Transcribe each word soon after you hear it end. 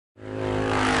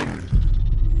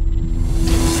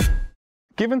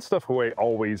Giving stuff away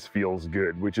always feels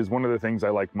good, which is one of the things I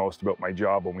like most about my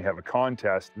job when we have a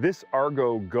contest. This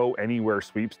ARGO Go Anywhere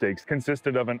Sweepstakes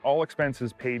consisted of an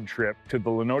all-expenses-paid trip to the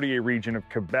Lanaudiere Region of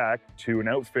Quebec to an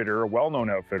outfitter, a well-known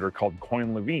outfitter called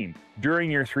Coin Lavigne. During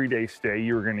your 3-day stay,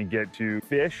 you're going to get to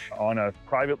fish on a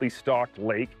privately stocked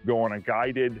lake, go on a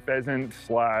guided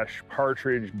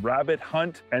pheasant/partridge rabbit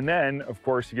hunt, and then, of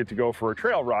course, you get to go for a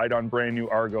trail ride on brand new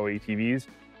ARGO ATVs.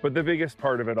 But the biggest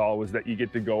part of it all was that you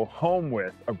get to go home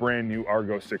with a brand new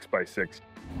ARGO 6x6.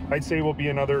 I'd say we'll be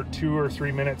another 2 or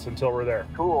 3 minutes until we're there.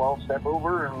 Cool, I'll step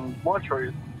over and watch for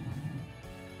you.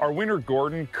 Our winner,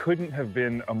 Gordon, couldn't have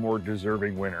been a more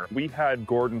deserving winner. We had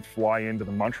Gordon fly into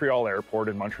the Montreal airport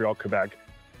in Montreal, Quebec.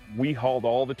 We hauled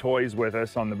all the toys with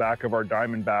us on the back of our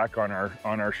Diamondback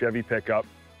on our Chevy pickup,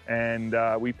 and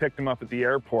we picked him up at the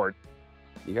airport.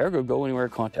 The ARGO Go Anywhere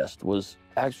contest was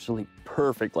actually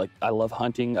perfect. Like, I love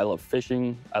hunting, I love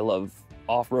fishing, I love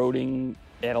off-roading,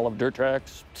 and I love dirt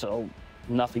tracks, so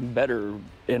nothing better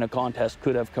in a contest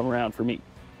could have come around for me.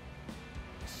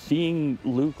 Seeing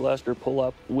Luke Lester pull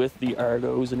up with the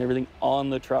Argos and everything on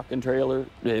the truck and trailer,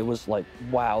 it was like,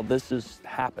 wow, this is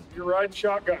happening. You're riding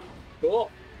shotgun.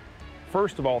 Cool.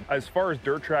 First of all, as far as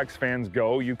dirt tracks fans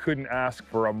go, you couldn't ask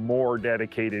for a more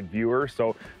dedicated viewer,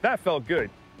 so that felt good.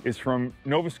 Is from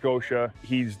Nova Scotia.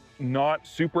 He's not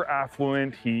super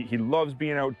affluent. He loves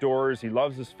being outdoors. He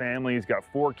loves his family. He's got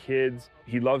 4 kids.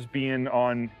 He loves being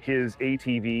on his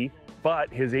ATV,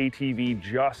 but his ATV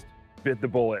just bit the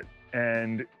bullet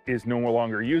and is no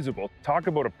longer usable. Talk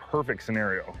about a perfect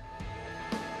scenario.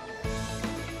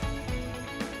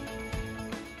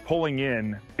 Pulling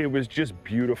in, it was just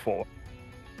beautiful.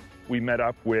 We met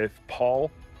up with Paul.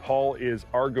 Paul is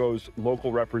ARGO's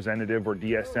local representative, or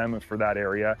DSM for that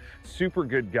area. Super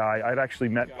good guy. I'd actually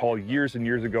met Paul years and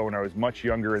years ago when I was much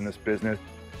younger in this business.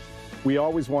 We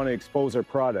always want to expose our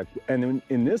product. And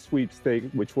in this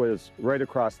sweepstake, which was right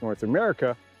across North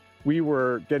America, we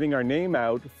were getting our name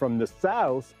out from the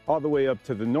south all the way up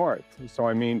to the north. So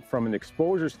I mean, from an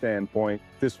exposure standpoint,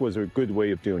 this was a good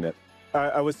way of doing it.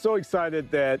 I was so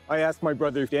excited that I asked my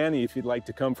brother Danny if he'd like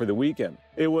to come for the weekend.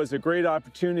 It was a great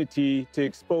opportunity to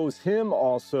expose him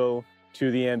also to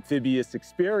the amphibious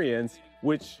experience,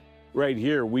 which right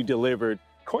here we delivered.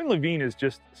 Coin Lavigne is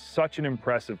just such an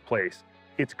impressive place.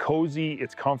 It's cozy,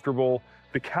 it's comfortable.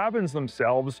 The cabins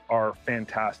themselves are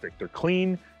fantastic. They're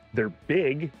clean, they're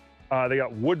big, they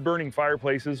got wood-burning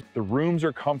fireplaces, the rooms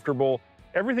are comfortable.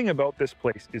 Everything about this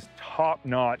place is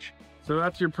top-notch. So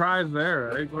that's your prize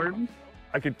there, right, Gordon?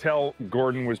 I could tell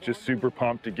Gordon was just super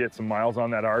pumped to get some miles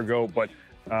on that ARGO, but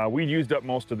we used up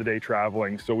most of the day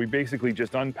traveling, so we basically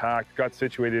just unpacked, got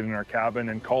situated in our cabin,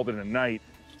 and called it a night.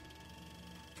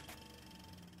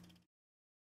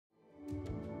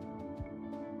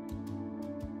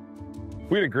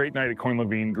 We had a great night at Coin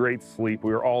Lavigne, great sleep.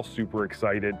 We were all super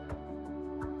excited.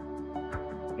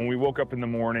 When we woke up in the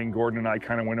morning, Gordon and I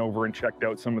kind of went over and checked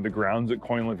out some of the grounds at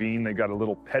Coin Lavigne. They got a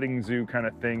little petting zoo kind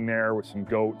of thing there with some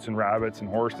goats and rabbits and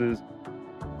horses.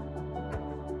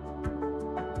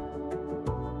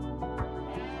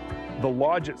 The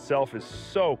lodge itself is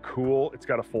so cool. It's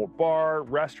got a full bar,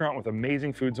 restaurant with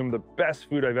amazing food, some of the best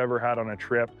food I've ever had on a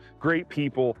trip, great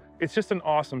people. It's just an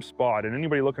awesome spot, and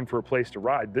anybody looking for a place to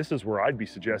ride, this is where I'd be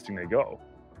suggesting they go.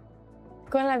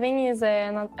 Coin Lavigne is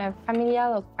a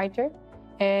familial outfitter.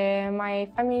 My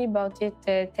family bought it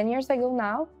 10 years ago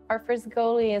now. Our first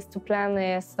goal is to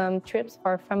plan some trips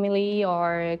for family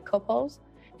or couples.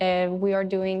 We are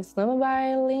doing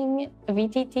snowmobiling,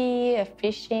 VTT,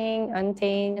 fishing,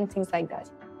 hunting, and things like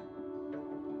that.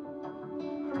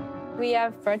 We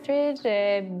have partridge,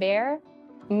 bear,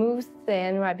 moose,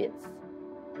 and rabbits.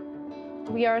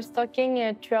 We are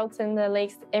stocking trout in the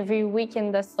lakes every week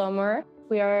in the summer.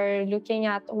 We are looking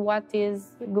at what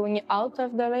is going out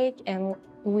of the lake, and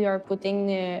we are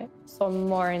putting some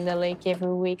more in the lake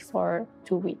every week for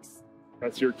 2 weeks.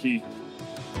 That's your key.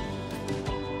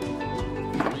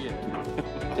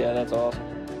 Yeah, that's awesome.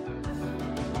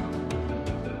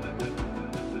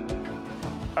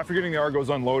 After getting the Argos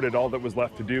unloaded, all that was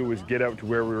left to do was get out to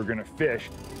where we were going to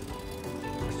fish.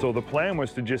 So the plan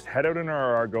was to just head out in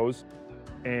our Argos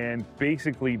and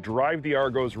basically drive the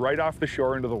Argos right off the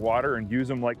shore into the water and use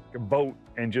them like a boat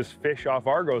and just fish off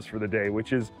Argos for the day,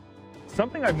 which is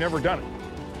something I've never done.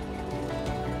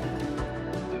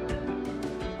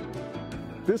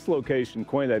 This location,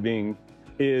 Coin Lavigne,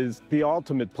 is the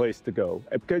ultimate place to go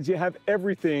because you have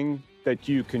everything that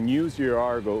you can use your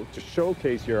ARGO to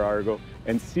showcase your ARGO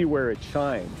and see where it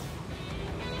shines.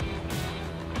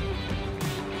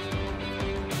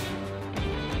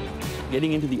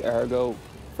 Getting into the ARGO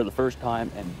for the first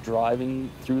time, and driving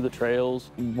through the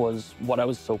trails was what I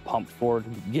was so pumped for to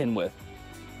begin with.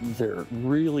 They're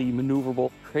really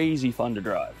maneuverable, crazy fun to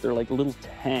drive. They're like little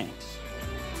tanks.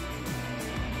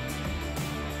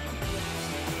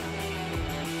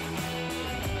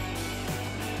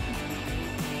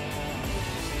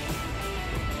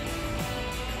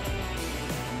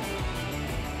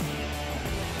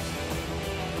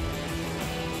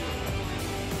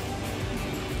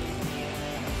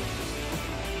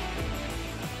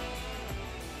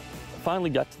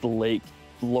 Finally got to the lake,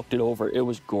 looked it over, it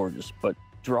was gorgeous, but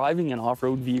driving an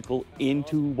off-road vehicle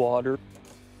into water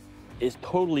is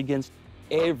totally against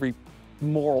every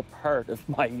moral part of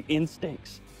my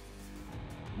instincts.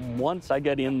 Once I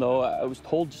got in though, I was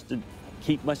told just to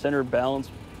keep my center of balance,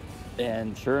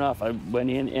 and sure enough, I went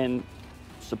in, and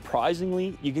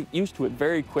surprisingly, you get used to it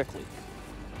very quickly.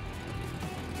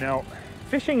 Now,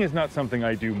 fishing is not something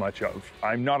I do much of.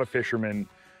 I'm not a fisherman.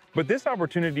 But this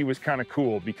opportunity was kind of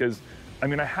cool because, I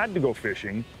mean, I had to go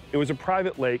fishing. It was a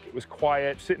private lake, it was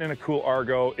quiet, sitting in a cool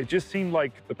Argo. It just seemed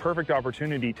like the perfect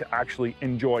opportunity to actually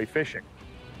enjoy fishing.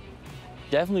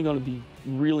 Definitely going to be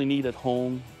really neat at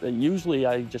home. And usually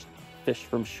I just fish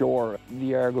from shore.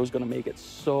 The Argo is going to make it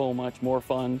so much more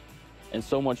fun and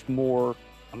so much more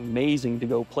amazing to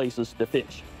go places to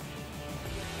fish.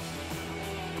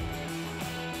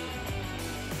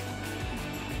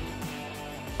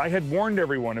 I had warned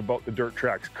everyone about the dirt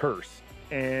track's curse.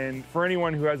 And for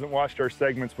anyone who hasn't watched our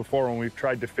segments before when we've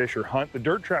tried to fish or hunt, the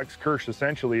dirt track's curse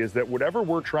essentially is that whatever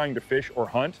we're trying to fish or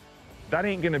hunt, that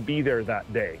ain't gonna be there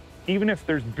that day. Even if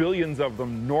there's billions of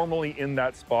them normally in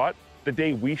that spot, the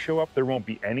day we show up, there won't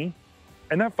be any.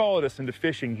 And that followed us into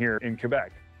fishing here in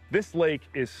Quebec. This lake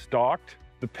is stocked.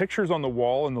 The pictures on the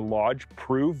wall in the lodge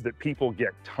prove that people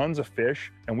get tons of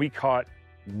fish, and we caught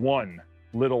one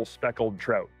little speckled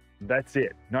trout. That's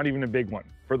it, not even a big one,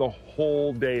 for the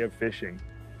whole day of fishing.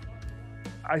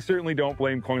 I certainly don't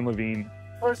blame Coin Lavigne.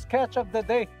 First catch of the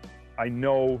day. I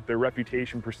know their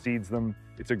reputation precedes them.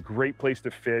 It's a great place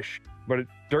to fish, but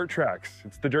dirt tracks,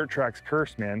 it's the dirt track's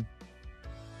curse, man.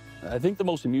 I think the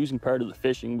most amusing part of the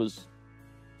fishing was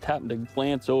happened to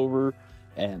glance over,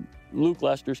 and Luke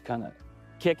Lester's kind of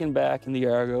kicking back in the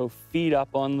Argo, feet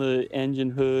up on the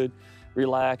engine hood,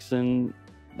 relaxing.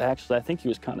 Actually, I think he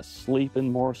was kind of sleeping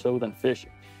more so than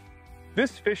fishing.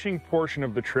 This fishing portion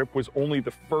of the trip was only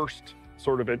the first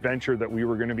sort of adventure that we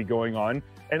were going to be going on,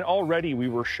 and already we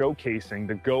were showcasing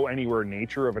the go anywhere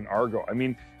nature of an Argo. I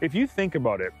mean, if you think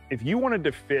about it, if you wanted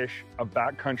to fish a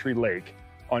backcountry lake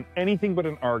on anything but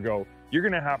an Argo, you're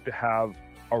going to have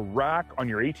a rack on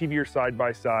your ATV or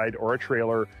side-by-side or a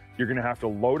trailer. You're going to have to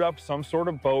load up some sort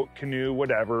of boat, canoe,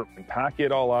 whatever, and pack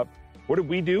it all up. What did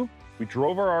we do? We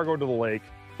drove our Argo to the lake.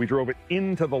 We drove it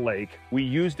into the lake. We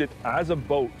used it as a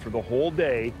boat for the whole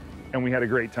day, and we had a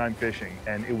great time fishing,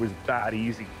 and it was that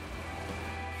easy.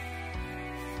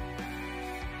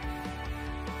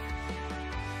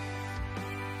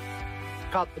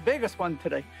 Caught the biggest one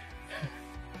today.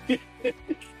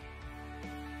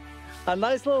 A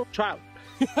nice little trout.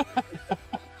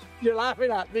 You're laughing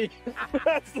at me.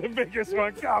 That's the biggest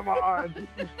one, come on.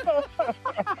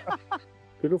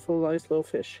 Beautiful, nice little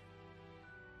fish.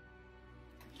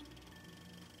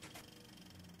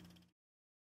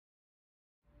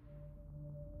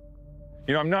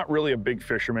 You know, I'm not really a big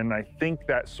fisherman. I think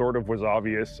that sort of was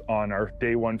obvious on our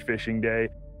day one fishing day.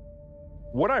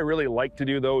 What I really like to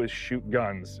do though is shoot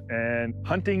guns, and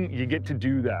hunting, you get to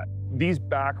do that. These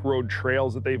back road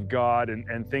trails that they've got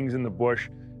and things in the bush,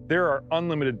 there are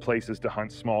unlimited places to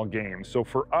hunt small game. So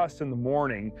for us in the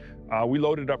morning, we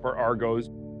loaded up our Argos.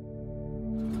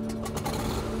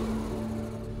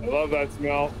 I love that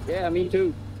smell. Yeah, me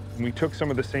too. And we took some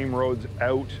of the same roads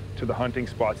out to the hunting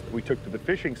spots that we took to the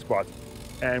fishing spots.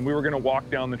 And we were going to walk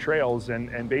down the trails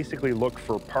and basically look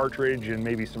for partridge and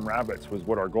maybe some rabbits was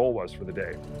what our goal was for the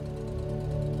day.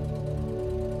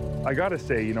 I gotta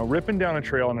say, you know, ripping down a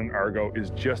trail in an Argo is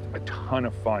just a ton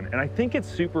of fun. And I think it's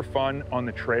super fun on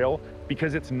the trail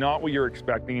because it's not what you're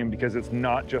expecting and because it's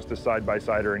not just a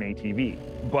side-by-side or an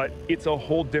ATV, but it's a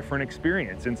whole different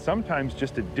experience. And sometimes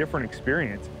just a different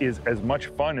experience is as much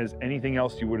fun as anything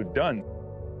else you would have done.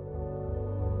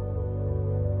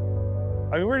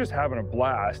 I mean, we were just having a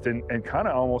blast and kind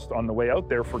of almost on the way out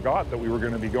there forgot that we were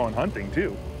going to be going hunting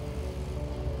too.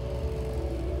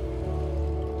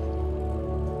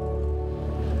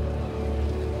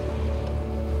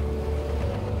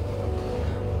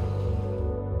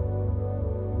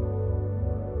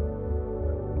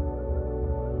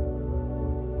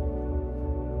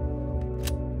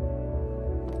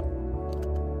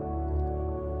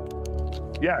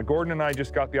 yeah, Gordon and I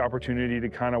just got the opportunity to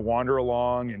kind of wander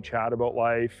along and chat about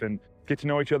life and get to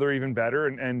know each other even better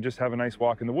and just have a nice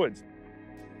walk in the woods.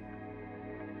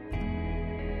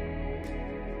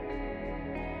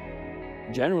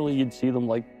 Generally, you'd see them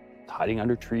like hiding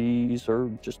under trees or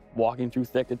just walking through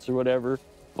thickets or whatever.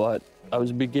 But I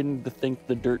was beginning to think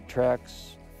the dirt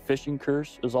tracks fishing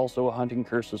curse is also a hunting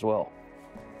curse as well.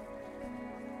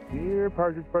 Here,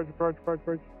 partridge.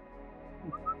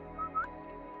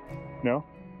 No?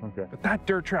 Okay. But that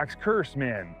dirt tracks curse,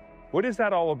 man. What is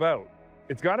that all about?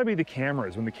 It's got to be the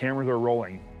cameras when the cameras are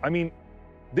rolling. I mean,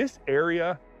 this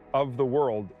area of the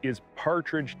world is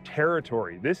partridge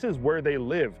territory. This is where they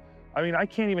live. I mean, I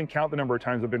can't even count the number of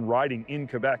times I've been riding in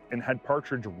Quebec and had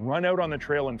partridge run out on the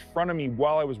trail in front of me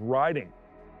while I was riding.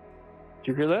 Did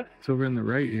you hear that? It's over in the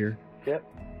right here. Yep.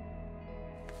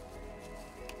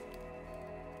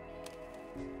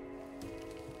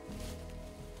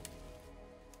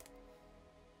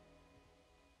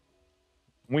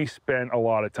 We spent a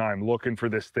lot of time looking for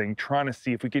this thing, trying to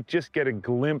see if we could just get a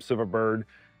glimpse of a bird,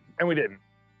 and we didn't.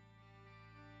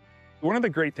 One of the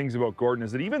great things about Gordon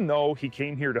is that even though he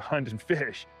came here to hunt and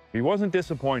fish, he wasn't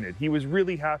disappointed. He was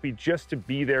really happy just to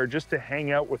be there, just to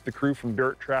hang out with the crew from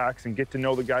Dirt Tracks and get to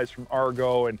know the guys from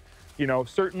ARGO. And, you know,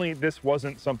 certainly this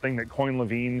wasn't something that Coin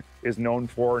Lavigne is known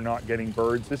for, not getting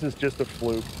birds. This is just a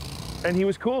fluke. And he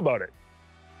was cool about it.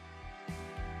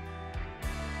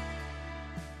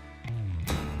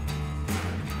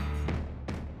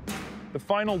 The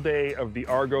final day of the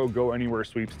ARGO Go Anywhere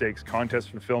Sweepstakes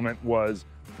contest fulfillment was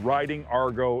riding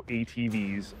ARGO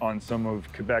ATVs on some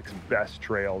of Quebec's best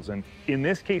trails. And in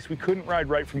this case, we couldn't ride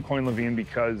right from Coin Lavigne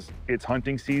because it's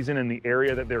hunting season and the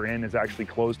area that they're in is actually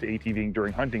closed to ATVing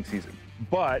during hunting season.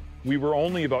 But we were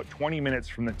only about 20 minutes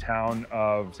from the town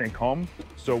of Saint-Côme.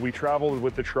 So we traveled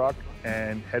with the truck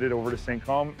and headed over to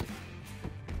Saint-Côme.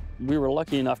 We were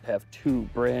lucky enough to have two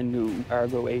brand new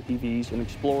ARGO ATVs, an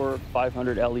Explorer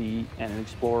 500 LE and an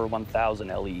Explorer 1000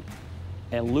 LE.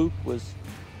 And Luke was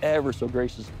ever so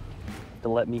gracious to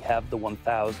let me have the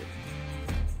 1000.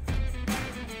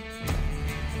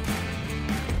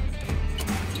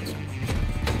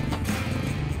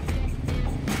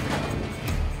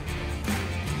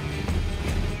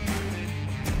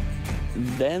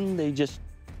 Then they just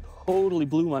totally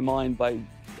blew my mind by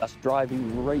us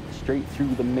driving right straight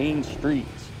through the main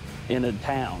streets in a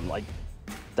town. Like,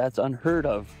 that's unheard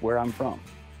of where I'm from.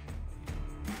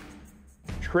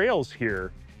 Trails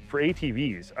here for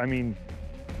ATVs, I mean,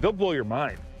 they'll blow your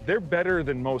mind. They're better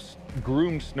than most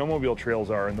groomed snowmobile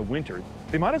trails are in the winter.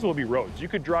 They might as well be roads. You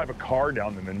could drive a car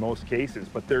down them in most cases,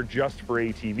 but they're just for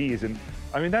ATVs. And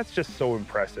I mean, that's just so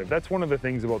impressive. That's one of the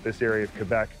things about this area of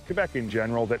Quebec in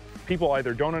general, that people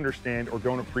either don't understand or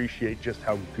don't appreciate just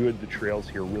how good the trails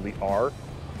here really are.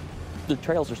 The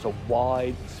trails are so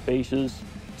wide, spacious,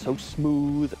 so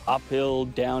smooth, uphill,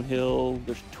 downhill,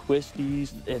 there's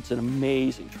twisties. It's an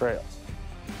amazing trail.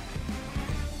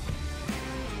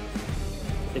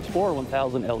 Explorer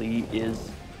 1000 LE is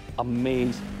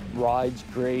amazing. Rides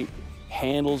great,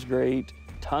 handles great,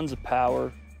 tons of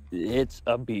power. It's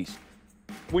a beast.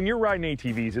 When you're riding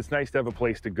ATVs, it's nice to have a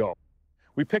place to go.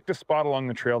 We picked a spot along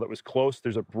the trail that was close.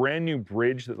 There's a brand new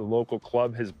bridge that the local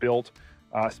club has built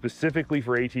specifically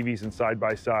for ATVs and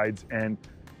side-by-sides, and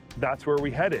that's where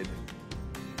we headed.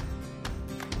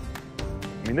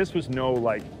 I mean, this was no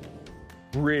like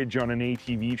bridge on an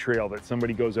ATV trail that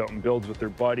somebody goes out and builds with their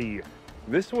buddy.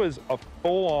 This was a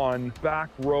full-on back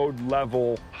road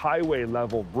level, highway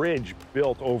level bridge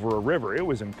built over a river. It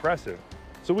was impressive.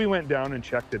 So we went down and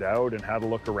checked it out and had a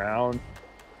look around.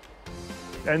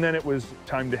 And then it was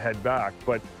time to head back.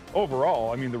 But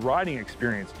overall, I mean, the riding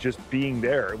experience, just being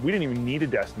there, we didn't even need a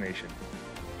destination.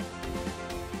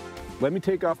 Let me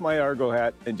take off my ARGO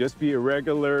hat and just be a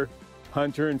regular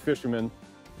hunter and fisherman.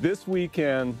 This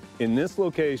weekend, in this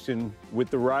location,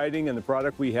 with the riding and the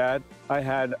product we had, I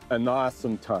had an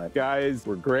awesome time. Guys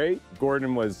were great.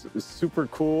 Gordon was super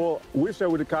cool. Wish I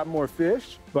would have caught more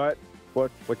fish, but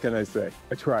what can I say?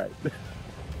 I tried.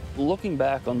 Looking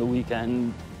back on the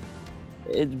weekend,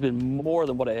 it's been more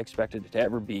than what I expected it to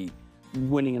ever be.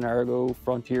 Winning an ARGO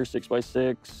Frontier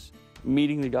 6x6,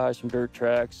 meeting the guys from Dirt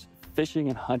Tracks, fishing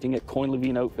and hunting at Coin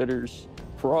Lavigne Outfitters,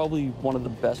 probably one of the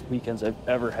best weekends I've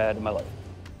ever had in my life.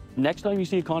 Next time you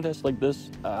see a contest like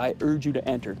this, I urge you to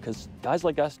enter, because guys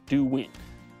like us do win.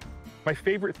 My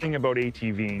favorite thing about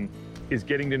ATVing is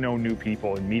getting to know new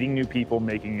people and meeting new people,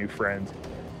 making new friends.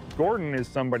 Gordon is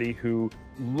somebody who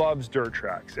loves Dirt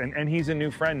Tracks, and he's a new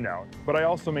friend now. But I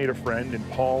also made a friend in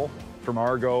Paul from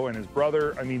ARGO and his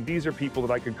brother. I mean, these are people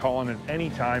that I could call on at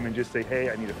any time and just say, hey,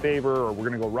 I need a favor, or we're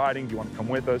gonna go riding, do you want to come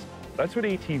with us? That's what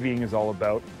ATVing is all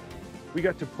about. We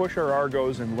got to push our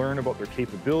Argos and learn about their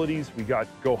capabilities. We got to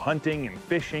go hunting and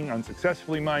fishing,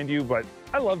 unsuccessfully mind you, but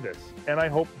I love this. And I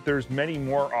hope there's many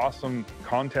more awesome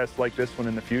contests like this one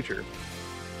in the future.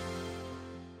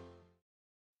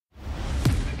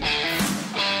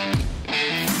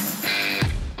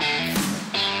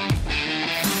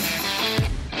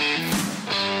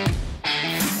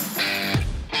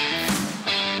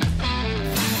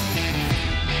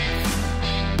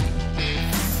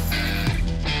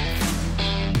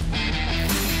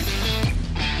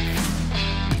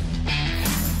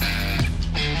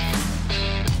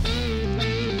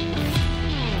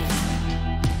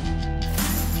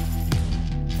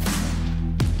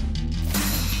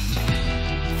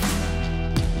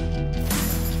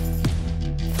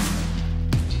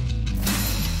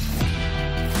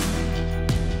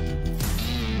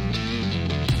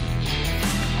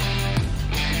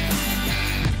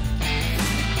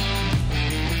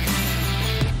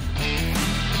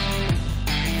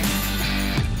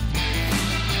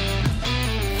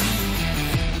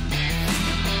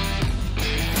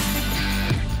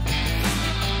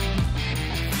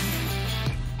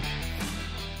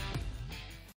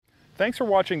 Thanks for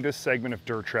watching this segment of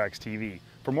Dirt Tracks TV.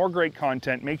 For more great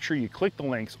content, make sure you click the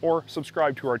links or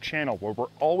subscribe to our channel where we're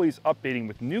always updating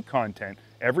with new content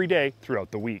every day throughout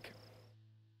the week.